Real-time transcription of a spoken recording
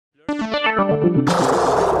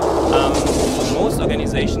Most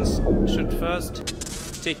organizations should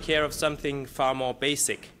first take care of something far more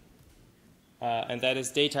basic, and that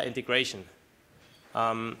is data integration.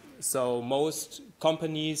 So most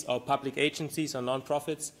companies or public agencies or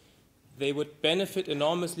nonprofits, they would benefit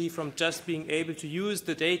enormously from just being able to use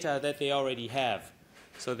the data that they already have.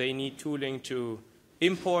 So they need tooling to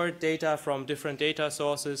import data from different data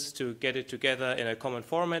sources to get it together in a common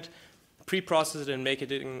format, pre-process it and make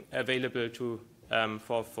it available to,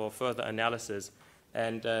 for further analysis.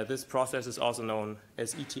 And this process is also known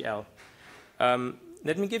as ETL.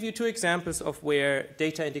 Let me give you two examples of where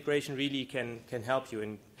data integration really can help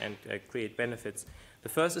you and create benefits. The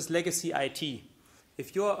first is legacy IT.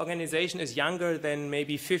 If your organization is younger than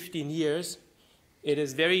maybe 15 years, it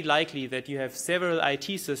is very likely that you have several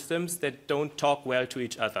IT systems that don't talk well to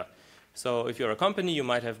each other. So if you're a company, you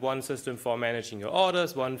might have one system for managing your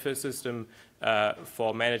orders, one system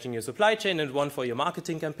for managing your supply chain, and one for your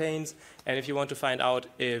marketing campaigns. And if you want to find out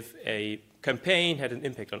if a campaign had an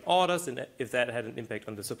impact on orders and if that had an impact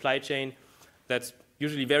on the supply chain, that's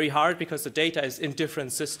usually very hard because the data is in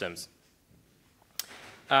different systems.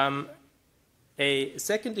 A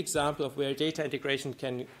second example of where data integration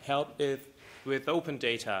can help is with open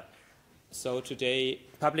data. So today,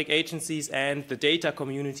 public agencies and the data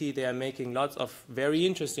community, they are making lots of very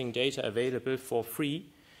interesting data available for free.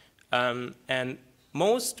 And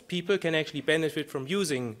most people can actually benefit from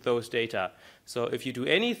using those data. So if you do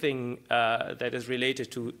anything that is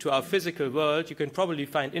related to our physical world, you can probably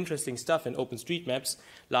find interesting stuff in OpenStreetMaps,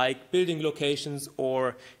 like building locations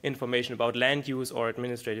or information about land use or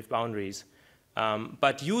administrative boundaries.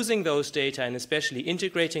 But using those data and especially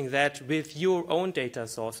integrating that with your own data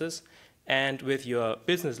sources and with your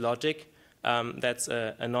business logic, that's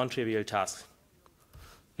a non-trivial task.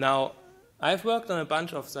 Now, I've worked on a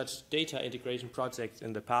bunch of such data integration projects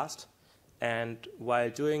in the past, and while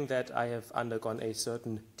doing that, I have undergone a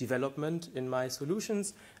certain development in my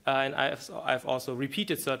solutions, and I've also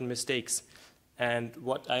repeated certain mistakes. And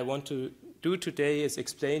what I want to do today is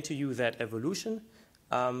explain to you that evolution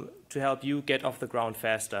to help you get off the ground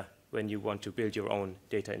faster when you want to build your own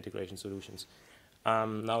data integration solutions.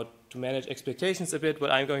 Now, to manage expectations a bit, what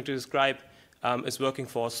I'm going to describe is working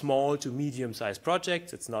for small to medium-sized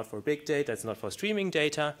projects. It's not for big data. It's not for streaming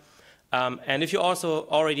data. And if you also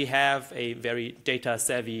already have a very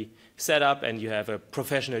data-savvy setup and you have a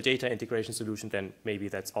professional data integration solution, then maybe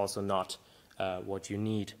that's also not what you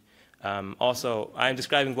need. Also, I'm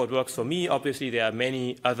describing what works for me. Obviously, there are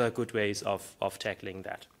many other good ways of tackling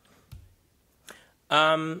that.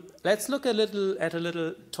 Let's look at a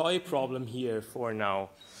little toy problem here for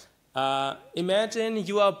now. Imagine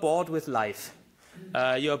you are bored with life.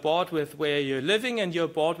 You're bored with where you're living and you're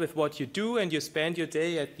bored with what you do, and you spend your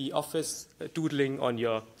day at the office doodling on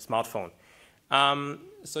your smartphone.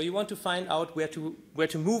 So you want to find out where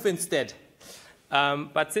to move instead.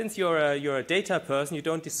 But since you're a data person, you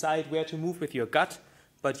don't decide where to move with your gut,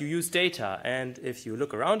 but you use data. And if you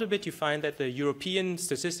look around a bit, you find that the European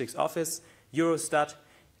Statistics Office, Eurostat,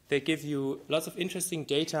 they give you lots of interesting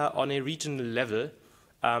data on a regional level.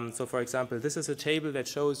 So for example, this is a table that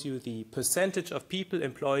shows you the percentage of people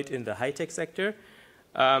employed in the high-tech sector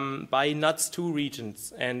by NUTS2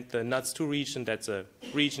 regions. And the NUTS2 region, that's a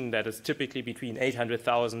region that is typically between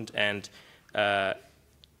 800,000 and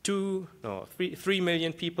 3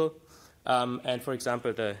 million people. And for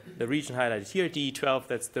example, the region highlighted here, DE12,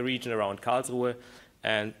 that's the region around Karlsruhe.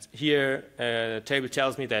 And here, the table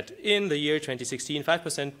tells me that in the year 2016,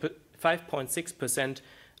 5.6%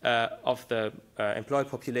 of the employed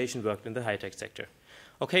population worked in the high-tech sector.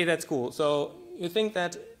 Okay, that's cool. So you think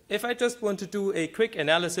that if I just want to do a quick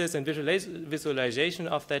analysis and visualization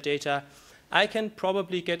of that data, I can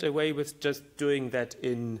probably get away with just doing that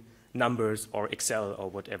in Numbers or Excel or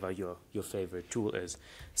whatever your favorite tool is.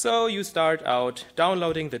 So you start out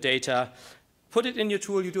downloading the data, put it in your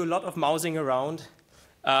tool, you do a lot of mousing around,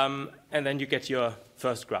 and then you get your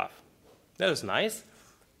first graph. That is nice.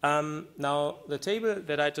 Now, the table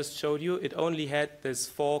that I just showed you, it only had this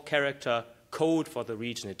 4-character code for the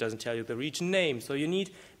region. It doesn't tell you the region name. So you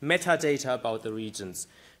need metadata about the regions.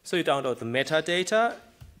 So you download the metadata,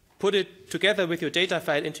 put it together with your data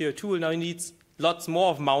file into your tool. Now you need lots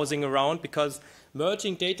more of mousing around because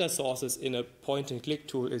merging data sources in a point-and-click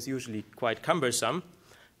tool is usually quite cumbersome.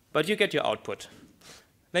 But you get your output.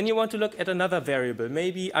 Then you want to look at another variable,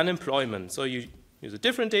 maybe unemployment. So you use a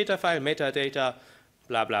different data file, metadata,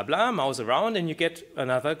 blah, blah, blah, mouse around, and you get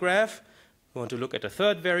another graph. You want to look at a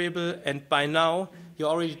third variable, and by now, you're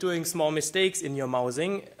already doing small mistakes in your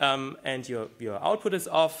mousing, and your output is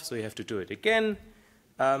off, so you have to do it again.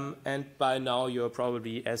 and by now you're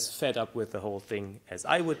probably as fed up with the whole thing as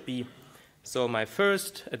I would be. So my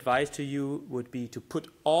first advice to you would be to put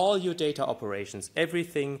all your data operations,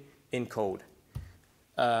 everything in code.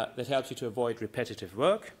 That helps you to avoid repetitive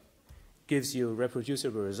work, gives you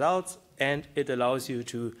reproducible results, and it allows you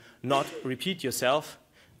to not repeat yourself.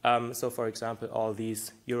 So for example, all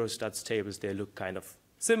these Eurostats tables, they look kind of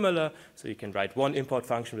similar. So you can write one import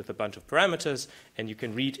function with a bunch of parameters, and you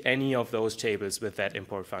can read any of those tables with that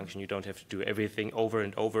import function. You don't have to do everything over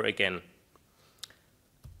and over again.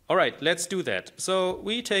 All right, let's do that. So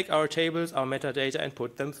we take our tables, our metadata, and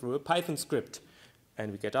put them through a Python script,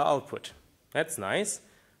 and we get our output. That's nice.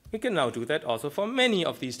 We can now do that also for many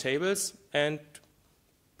of these tables and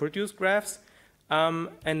produce graphs.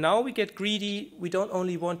 And now we get greedy. We don't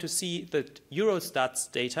only want to see the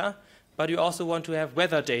Eurostats data, but you also want to have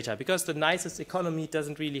weather data, because the nicest economy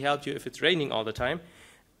doesn't really help you if it's raining all the time.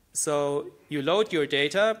 So you load your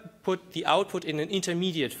data, put the output in an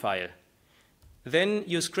intermediate file. Then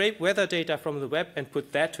you scrape weather data from the web and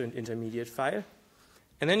put that to an intermediate file.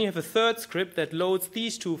 And then you have a third script that loads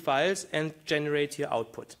these two files and generates your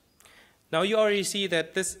output. Now you already see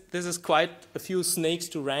that this is quite a few snakes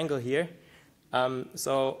to wrangle here.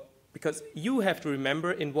 Because you have to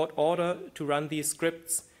remember in what order to run these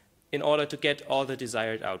scripts in order to get all the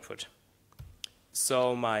desired output.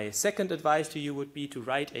 So my second advice to you would be to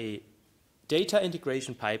write a data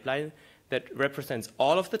integration pipeline that represents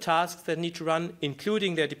all of the tasks that need to run,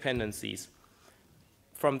 including their dependencies.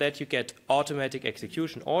 From that, you get automatic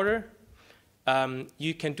execution order.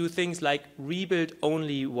 You can do things like rebuild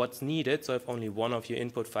only what's needed. So if only one of your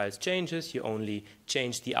input files changes, you only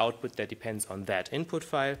change the output that depends on that input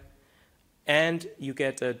file. And you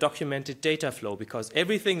get a documented data flow, because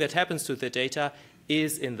everything that happens to the data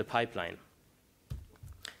is in the pipeline.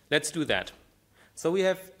 Let's do that. So we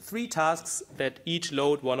have 3 tasks that each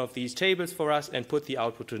load one of these tables for us and put the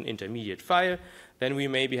output to an intermediate file. Then we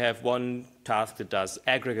maybe have one task that does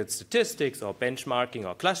aggregate statistics or benchmarking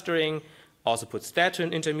or clustering, also puts that to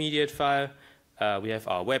an intermediate file. We have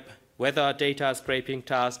our weather data scraping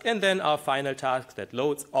task, and then our final task that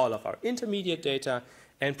loads all of our intermediate data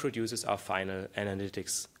and produces our final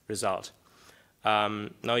analytics result.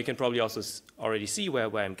 Now you can probably also already see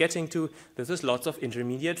where I'm getting to. This is lots of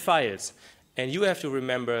intermediate files. And you have to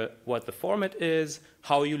remember what the format is,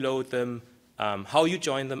 how you load them, how you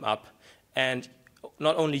join them up. And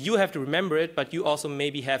not only you have to remember it, but you also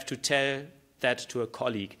maybe have to tell that to a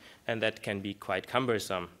colleague, and that can be quite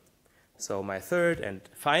cumbersome. So my third and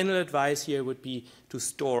final advice here would be to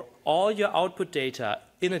store all your output data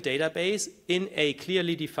in a database in a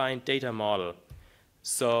clearly defined data model.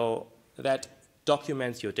 So that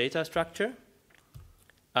documents your data structure.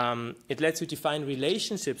 It lets you define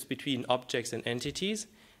relationships between objects and entities,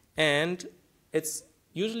 and it's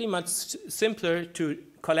usually much simpler to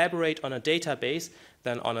collaborate on a database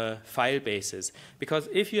than on a file basis. Because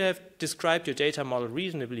if you have described your data model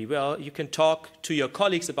reasonably well, you can talk to your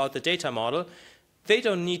colleagues about the data model. They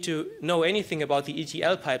don't need to know anything about the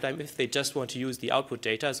ETL pipeline if they just want to use the output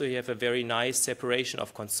data. So you have a very nice separation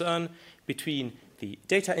of concern between the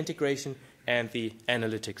data integration and the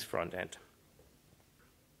analytics front end.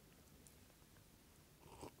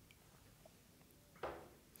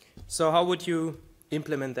 So how would you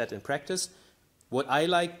implement that in practice? What I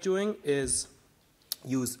like doing is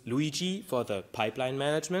use Luigi for the pipeline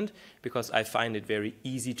management, because I find it very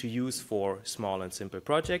easy to use for small and simple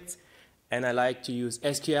projects. And I like to use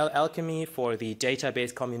SQLAlchemy for the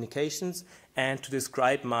database communications and to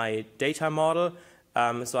describe my data model.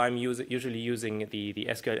 So I'm usually using the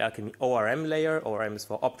SQLAlchemy ORM layer. ORM is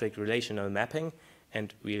for Object Relational Mapping,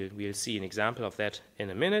 and we'll see an example of that in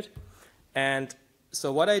a minute. And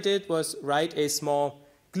so what I did was write a small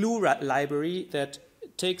glue library that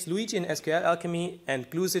takes Luigi and SQLAlchemy and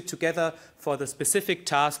glues it together for the specific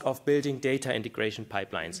task of building data integration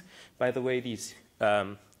pipelines. By the way, these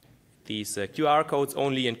QR codes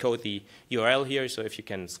only encode the URL here, so if you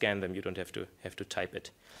can scan them, you don't have to type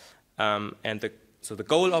it. So the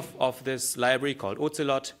goal of this library, called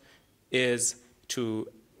Ozelot, is to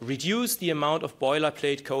reduce the amount of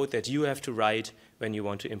boilerplate code that you have to write when you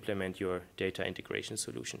want to implement your data integration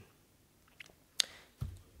solution.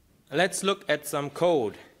 Let's look at some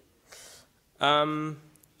code.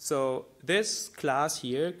 So this class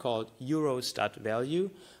here, called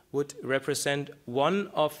Eurostat_value, would represent one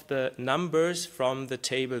of the numbers from the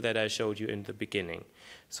table that I showed you in the beginning.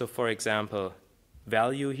 So for example,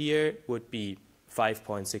 value here would be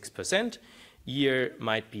 5.6%. Year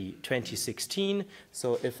might be 2016.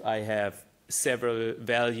 So if I have several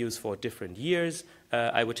values for different years,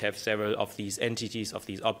 I would have several of these entities, of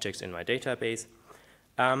these objects in my database.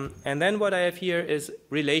 And then what I have here is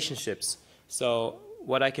relationships. So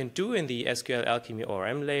what I can do in the SQLAlchemy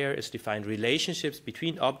ORM layer is define relationships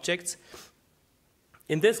between objects.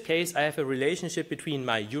 In this case, I have a relationship between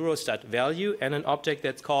my Eurostat value and an object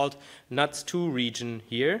that's called nuts2 region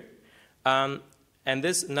here. And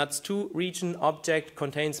this nuts2 region object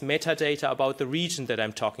contains metadata about the region that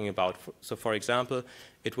I'm talking about. So for example,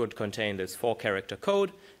 it would contain this 4-character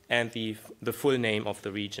code and the full name of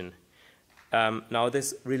the region. Now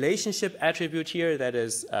this relationship attribute here, that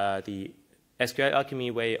is the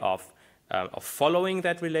SQLAlchemy way of following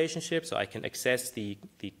that relationship, so I can access the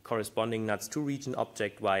corresponding nuts2 region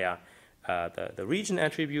object via the region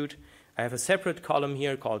attribute. I have a separate column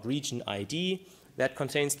here called region ID that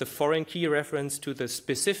contains the foreign key reference to the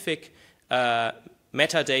specific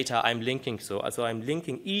metadata I'm linking. So I'm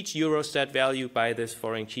linking each Eurostat value by this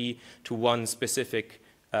foreign key to one specific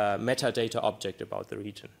metadata object about the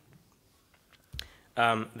region.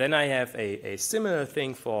 Then I have a similar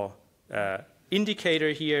thing for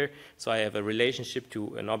indicator here. So I have a relationship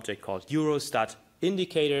to an object called Eurostat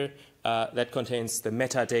indicator that contains the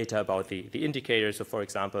metadata about the indicator. So for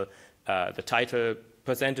example, the title,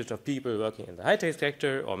 percentage of people working in the high-tech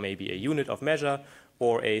sector, or maybe a unit of measure,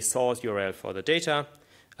 or a source URL for the data.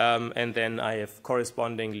 And then I have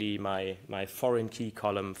correspondingly my foreign key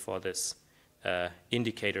column for this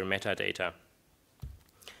indicator metadata.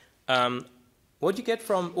 What you get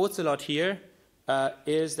from Ozelot here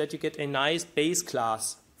is that you get a nice base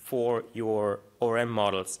class for your ORM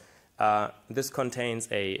models. This contains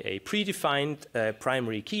a predefined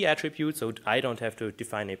primary key attribute, so I don't have to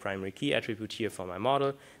define a primary key attribute here for my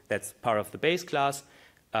model. That's part of the base class.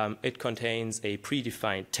 It contains a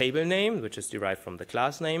predefined table name, which is derived from the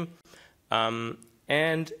class name.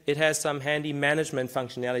 And it has some handy management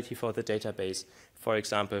functionality for the database. For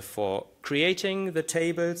example, for creating the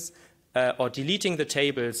tables or deleting the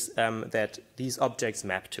tables that these objects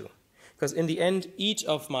map to. Because in the end, each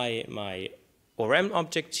of my ORM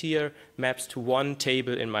objects here maps to one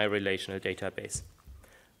table in my relational database.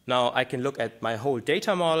 Now I can look at my whole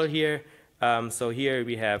data model here. So here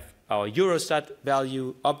we have our Eurostat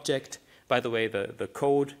value object. By the way, the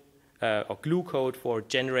code or glue code for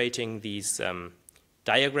generating these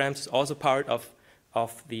diagrams is also part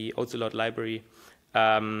of the Ozelot library.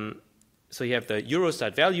 So you have the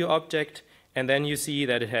Eurostat value object, and then you see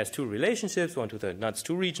that it has two relationships, one to the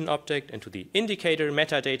nuts2 region object and to the indicator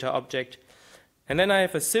metadata object. And then I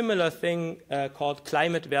have a similar thing called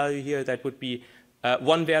climate value here that would be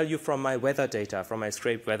one value from my weather data, from my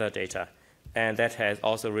scraped weather data. And that has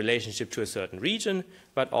also a relationship to a certain region,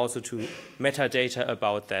 but also to metadata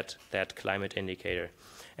about that climate indicator.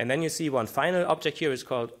 And then you see one final object here is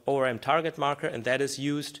called ORM target marker, and that is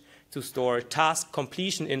used to store task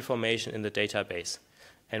completion information in the database.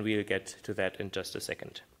 And we'll get to that in just a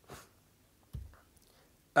second.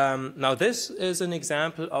 Now this is an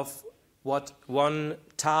example of what one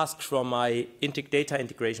task from my data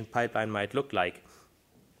integration pipeline might look like.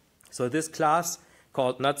 So this class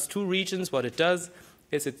called nuts2 regions, what it does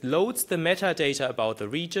is it loads the metadata about the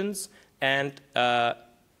regions and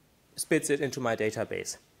spits it into my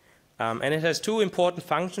database. And it has two important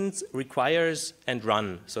functions, requires and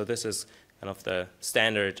run. So this is kind of the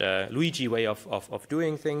standard Luigi way of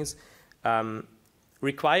doing things.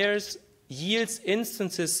 Requires yields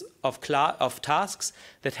instances of tasks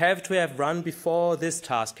that have to have run before this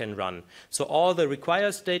task can run. So all the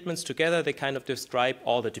require statements together, they kind of describe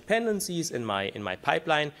all the dependencies in my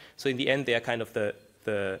pipeline. So in the end, they are kind of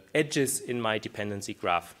the edges in my dependency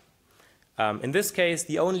graph. In this case,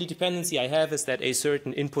 the only dependency I have is that a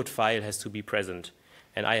certain input file has to be present.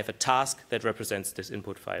 And I have a task that represents this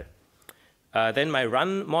input file. Then my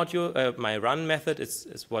run module, my run method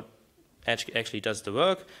is what actually does the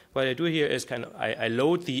work. What I do here is I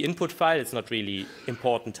load the input file. It's not really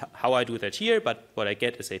important how I do that here, but what I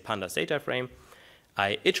get is a pandas data frame.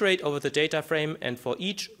 I iterate over the data frame, and for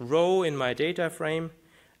each row in my data frame,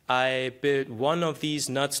 I build one of these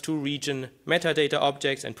nuts2 region metadata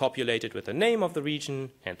objects and populate it with the name of the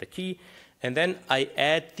region and the key, and then I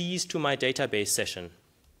add these to my database session.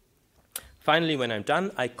 Finally, when I'm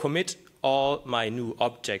done, I commit all my new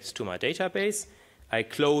objects to my database. I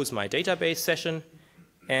close my database session,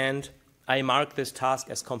 and I mark this task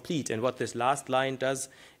as complete. And what this last line does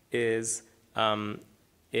is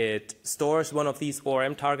it stores one of these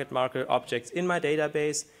ORM target marker objects in my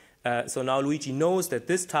database. So now Luigi knows that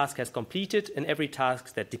this task has completed, and every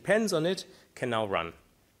task that depends on it can now run.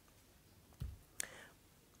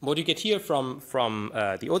 What you get here from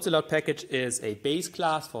the Ozelot package is a base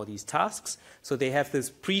class for these tasks. So they have this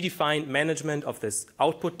predefined management of this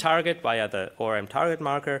output target via the ORM target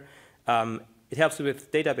marker. It helps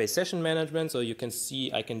with database session management, so you can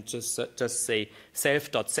see I can just say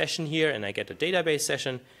self.session here, and I get a database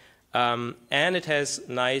session. And it has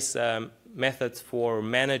nice methods for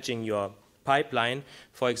managing your pipeline.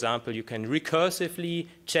 For example, you can recursively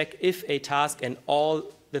check if a task and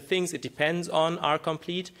all the things it depends on are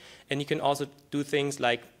complete. And you can also do things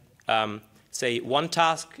like, say, one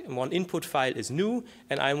task, one input file is new,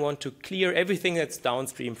 and I want to clear everything that's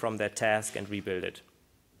downstream from that task and rebuild it.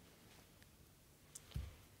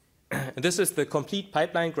 This is the complete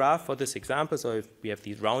pipeline graph for this example. So if we have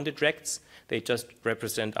these rounded rects, they just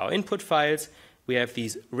represent our input files. We have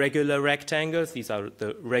these regular rectangles. These are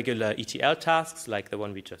the regular ETL tasks, like the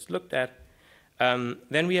one we just looked at.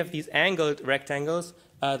 Then we have these angled rectangles.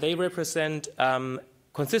 They represent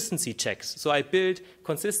consistency checks. So I build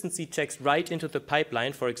consistency checks right into the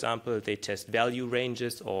pipeline. For example, they test value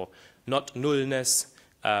ranges or not nullness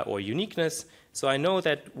or uniqueness. So I know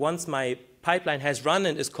that once my pipeline has run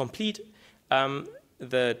and is complete,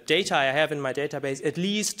 the data I have in my database at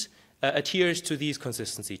least adheres to these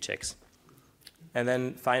consistency checks. And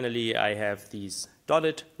then finally, I have these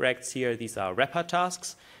dotted rects here. These are wrapper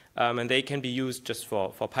tasks, and they can be used just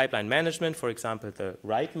for pipeline management. For example, the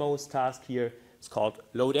rightmost task here is called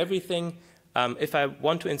load everything. If I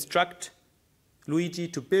want to instruct Luigi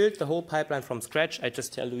to build the whole pipeline from scratch, I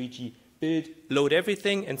just tell Luigi, build load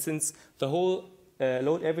everything, and since the whole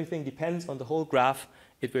load everything depends on the whole graph,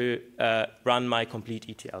 it will run my complete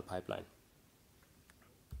ETL pipeline.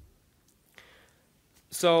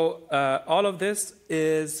 So all of this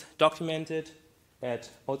is documented at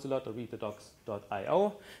Ozelot or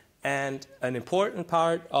readthedocs.io. And an important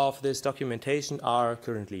part of this documentation are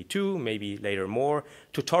currently 2, maybe later more,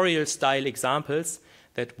 tutorial-style examples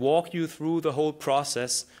that walk you through the whole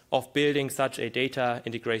process of building such a data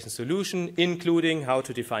integration solution, including how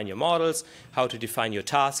to define your models, how to define your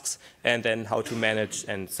tasks, and then how to manage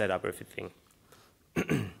and set up everything.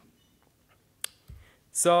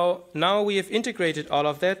 So now we have integrated all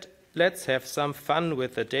of that, let's have some fun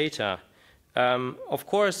with the data. Of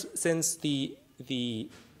course, since the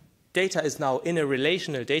data is now in a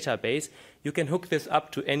relational database, you can hook this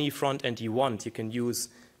up to any front end you want. You can use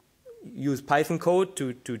Python code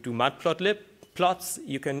to do matplotlib plots.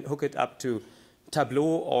 You can hook it up to Tableau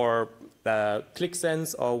or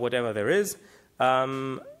ClickSense or whatever there is.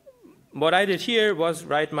 What I did here was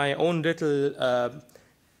write my own little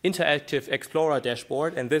interactive Explorer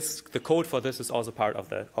dashboard, and the code for this is also part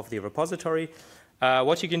of the repository.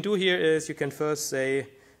 What you can do here is you can first say,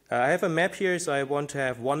 I have a map here, so I want to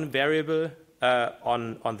have one variable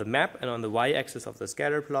on the map and on the y-axis of the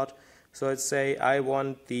scatter plot. So let's say I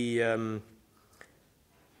want the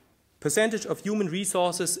percentage of human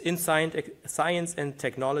resources in science and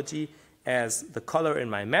technology as the color in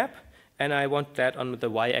my map, and I want that on the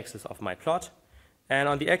y-axis of my plot. And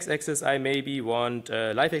on the x-axis, I maybe want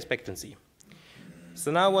life expectancy.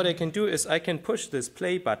 So now what I can do is I can push this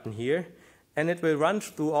play button here, and it will run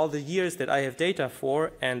through all the years that I have data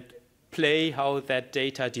for and play how that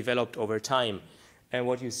data developed over time. And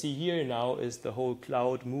what you see here now is the whole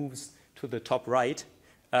cloud moves to the top right.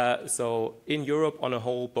 So in Europe, on a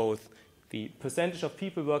whole, both the percentage of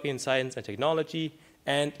people working in science and technology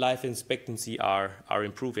and life expectancy are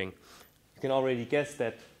improving. You can already guess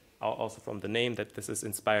that, also from the name, that this is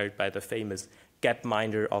inspired by the famous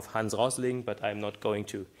Gapminder of Hans Rosling, but I'm not going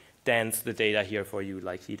to dance the data here for you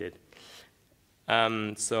like he did.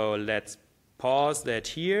 So let's pause that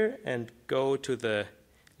here and go to the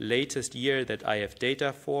latest year that I have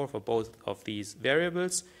data for both of these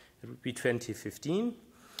variables. It would be 2015.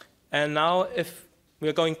 And now if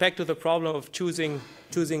we're going back to the problem of choosing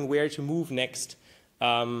where to move next,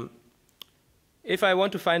 if I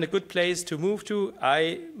want to find a good place to move to,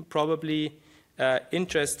 I'm probably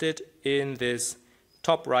interested in this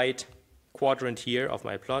top right quadrant here of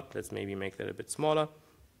my plot. Let's maybe make that a bit smaller.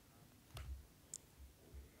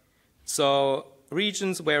 So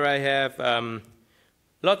regions where I have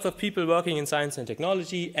lots of people working in science and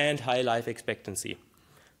technology and high life expectancy.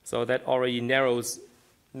 So that already narrows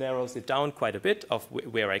it down quite a bit of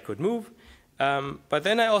where I could move. But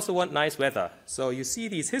then I also want nice weather. So you see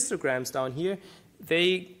these histograms down here.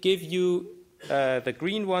 They give you, the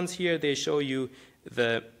green ones here, they show you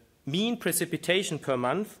the mean precipitation per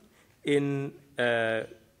month in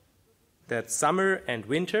that summer and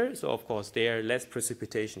winter. So of course there, less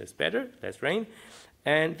precipitation is better, less rain.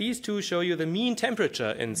 And these two show you the mean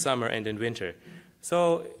temperature in summer and in winter.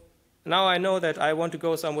 So now I know that I want to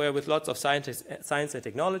go somewhere with lots of science and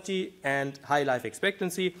technology and high life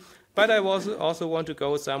expectancy, but I also want to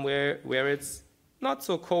go somewhere where it's not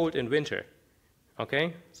so cold in winter.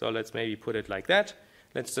 Okay, so let's maybe put it like that.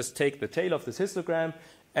 let's just take the tail of this histogram,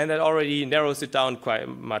 and that already narrows it down quite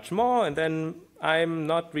much more. And then I'm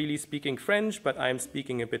not really speaking French, but I'm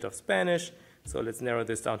speaking a bit of Spanish. So let's narrow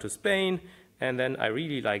this down to Spain. And then I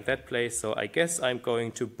really like that place, so I guess I'm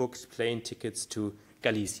going to book plane tickets to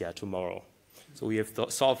Galicia tomorrow. So we have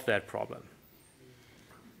solved that problem.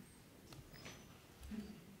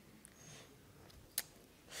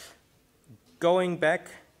 Going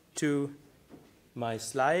back to my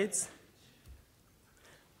slides.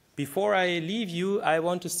 Before I leave you, I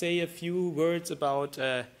want to say a few words about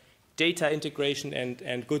data integration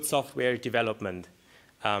and good software development.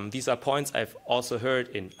 These are points I've also heard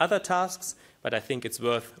in other tasks, but I think it's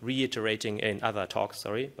worth reiterating in other talks,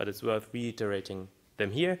 sorry, but it's worth reiterating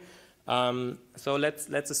them here. So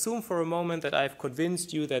let's assume for a moment that I've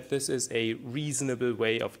convinced you that this is a reasonable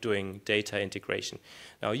way of doing data integration.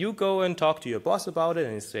 Now you go and talk to your boss about it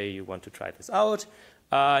and you say you want to try this out,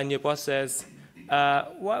 and your boss says,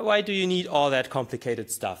 why do you need all that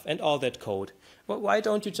complicated stuff and all that code? Well, why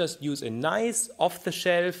don't you just use a nice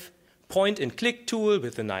off-the-shelf point-and-click tool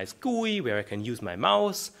with a nice GUI where I can use my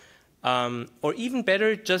mouse? Or even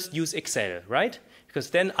better, just use Excel, right? Because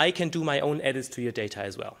then I can do my own edits to your data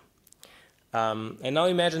as well. And now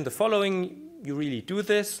imagine the following. You really do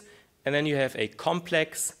this, and then you have a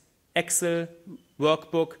complex Excel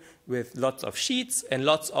workbook with lots of sheets and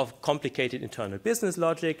lots of complicated internal business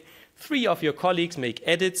logic. 3 of your colleagues make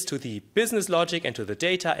edits to the business logic and to the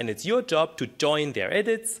data, and it's your job to join their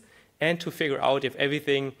edits and to figure out if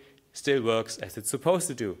everything still works as it's supposed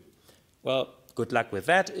to do. Well, good luck with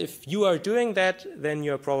that. If you are doing that, then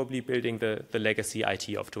you're probably building the legacy IT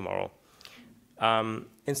of tomorrow.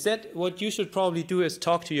 Instead, what you should probably do is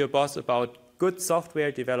talk to your boss about good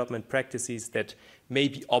software development practices that may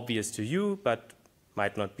be obvious to you, but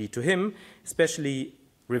might not be to him, especially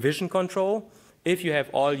revision control. If you have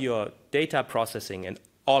all your data processing and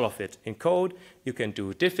all of it in code, you can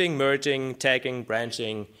do diffing, merging, tagging,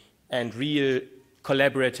 branching, and real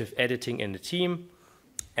collaborative editing in the team.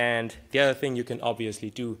 And the other thing you can obviously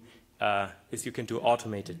do is you can do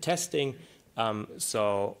automated testing.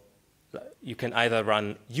 So you can either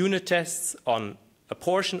run unit tests on a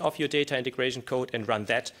portion of your data integration code and run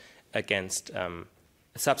that against a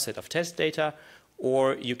subset of test data,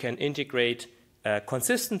 or you can integrate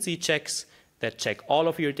consistency checks that check all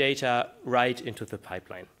of your data right into the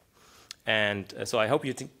pipeline. And so I hope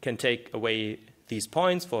you can take away these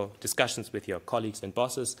points for discussions with your colleagues and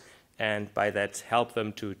bosses, and by that help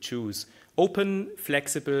them to choose open,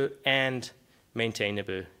 flexible, and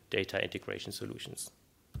maintainable data integration solutions.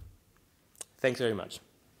 Thanks very much.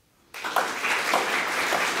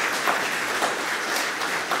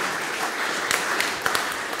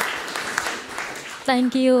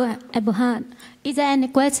 Thank you, Eberhard. Is there any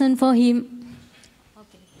question for him?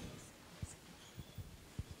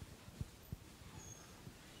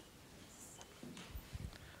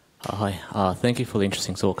 Hi, thank you for the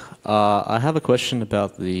interesting talk. I have a question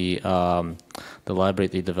about the library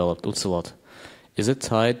they developed, Ozelot. Is it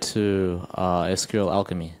tied to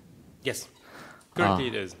SQLAlchemy? Yes, currently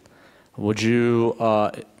it is. Would you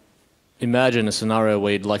imagine a scenario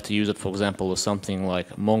where you'd like to use it, for example, with something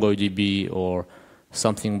like MongoDB or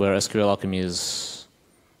something where SQLAlchemy is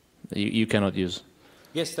you cannot use?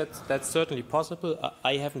 Yes, that's certainly possible.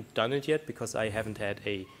 I haven't done it yet because I haven't had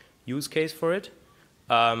a use case for it.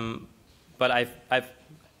 But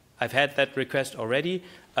I've had that request already.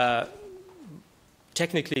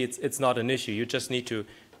 Technically, it's not an issue. You just need to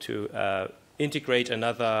integrate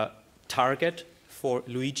another target for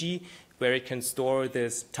Luigi, where it can store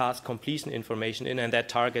this task completion information in, and that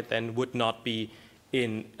target then would not be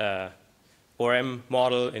in ORM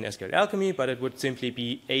model in SQLAlchemy, but it would simply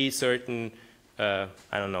be a certain, I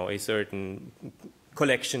don't know, a certain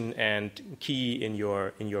collection and key in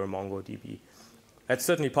your MongoDB. That's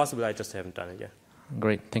certainly possible. I just haven't done it yet.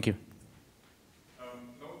 Great, thank you.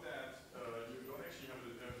 Note that you don't actually have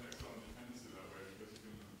an external dependency that way because you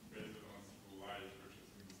can base it on SQLite, which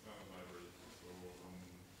is an external library. So you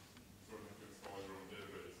sort of have to install your own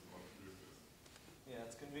database in order to use this. Yeah,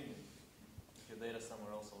 it's convenient if your data's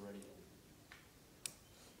somewhere else already.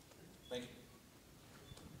 Thank you.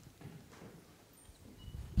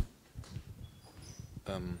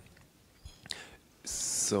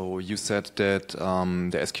 So you said that the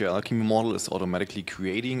SQLAlchemy model is automatically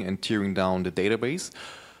creating and tearing down the database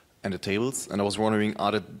and the tables. And I was wondering,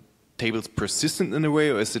 are the tables persistent in a way,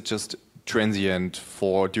 or is it just transient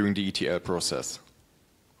for during the ETL process?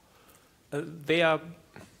 They are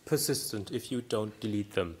persistent if you don't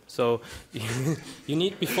delete them. So you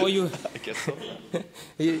need, before you I guess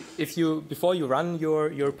so. before you run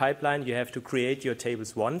your pipeline, you have to create your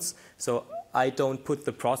tables once. So I don't put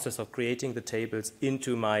the process of creating the tables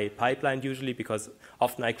into my pipeline usually, because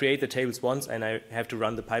often I create the tables once and I have to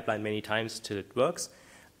run the pipeline many times till it works.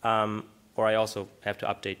 Or I also have to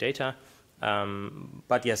update data.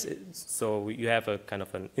 But yes, so you have a kind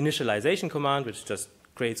of an initialization command which just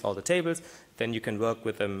creates all the tables. Then you can work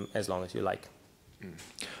with them as long as you like.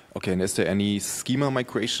 Okay, and is there any schema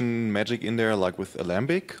migration magic in there, like with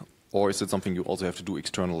Alembic? Or is it something you also have to do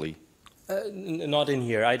externally? Not in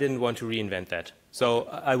here. I didn't want to reinvent that. So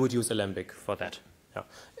I would use Alembic for that. Yeah.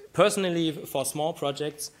 Personally, for small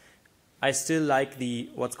projects, I still like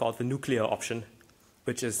what's called the nuclear option,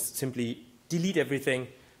 which is simply delete everything,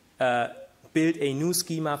 build a new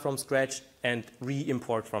schema from scratch, and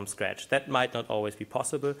re-import from scratch. That might not always be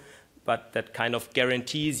possible, but that kind of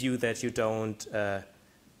guarantees you that you don't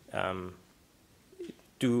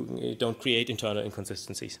create internal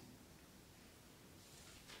inconsistencies.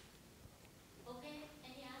 Okay,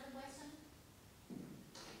 any other question?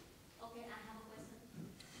 Okay, I have a question.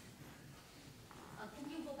 Can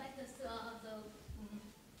you go back to the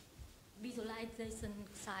visualization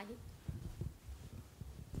side?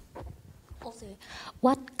 Okay,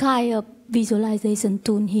 what kind of visualization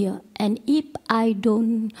tool here? And if I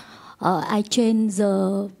don't, I change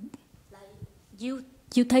the, like you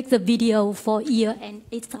take the video for year and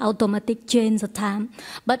it's automatic change the time.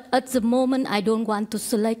 But at the moment, I don't want to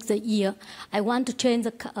select the year. I want to change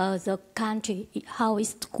the country. How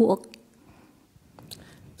is it work?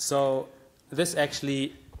 So this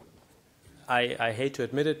actually, I hate to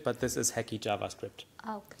admit it, but this is hacky JavaScript.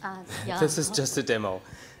 Oh, yeah. This is just a demo.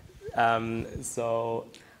 So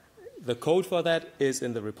the code for that is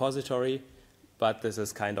in the repository, but this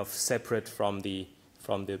is kind of separate from the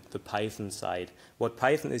Python side. What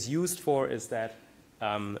Python is used for is that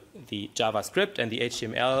the JavaScript and the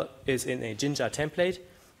HTML is in a Jinja template,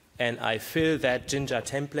 and I fill that Jinja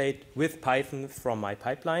template with Python from my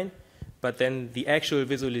pipeline, but then the actual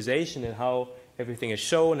visualization and how everything is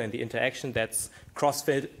shown and the interaction, that's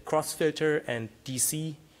cross-filter and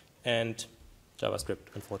DC and JavaScript,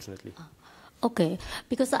 unfortunately. Okay,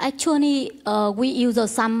 because actually we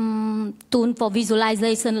use some tool for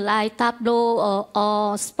visualization like Tableau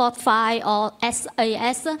or Spotify or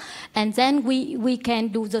SAS, and then we can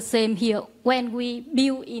do the same here when we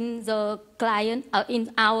build in the client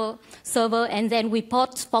in our server, and then we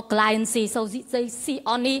post for client see, so they see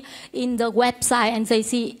only in the website and they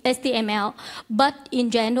see HTML. But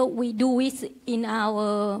in general, we do it in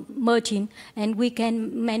our machine, and we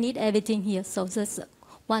can manage everything here. So that's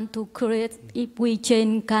want to create, if we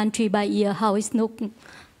change country by year, how it's looking.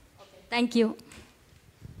 Okay, thank you.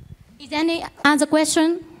 Is there any other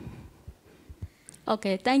question?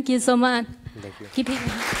 Okay, thank you so much. Thank you. Keep it.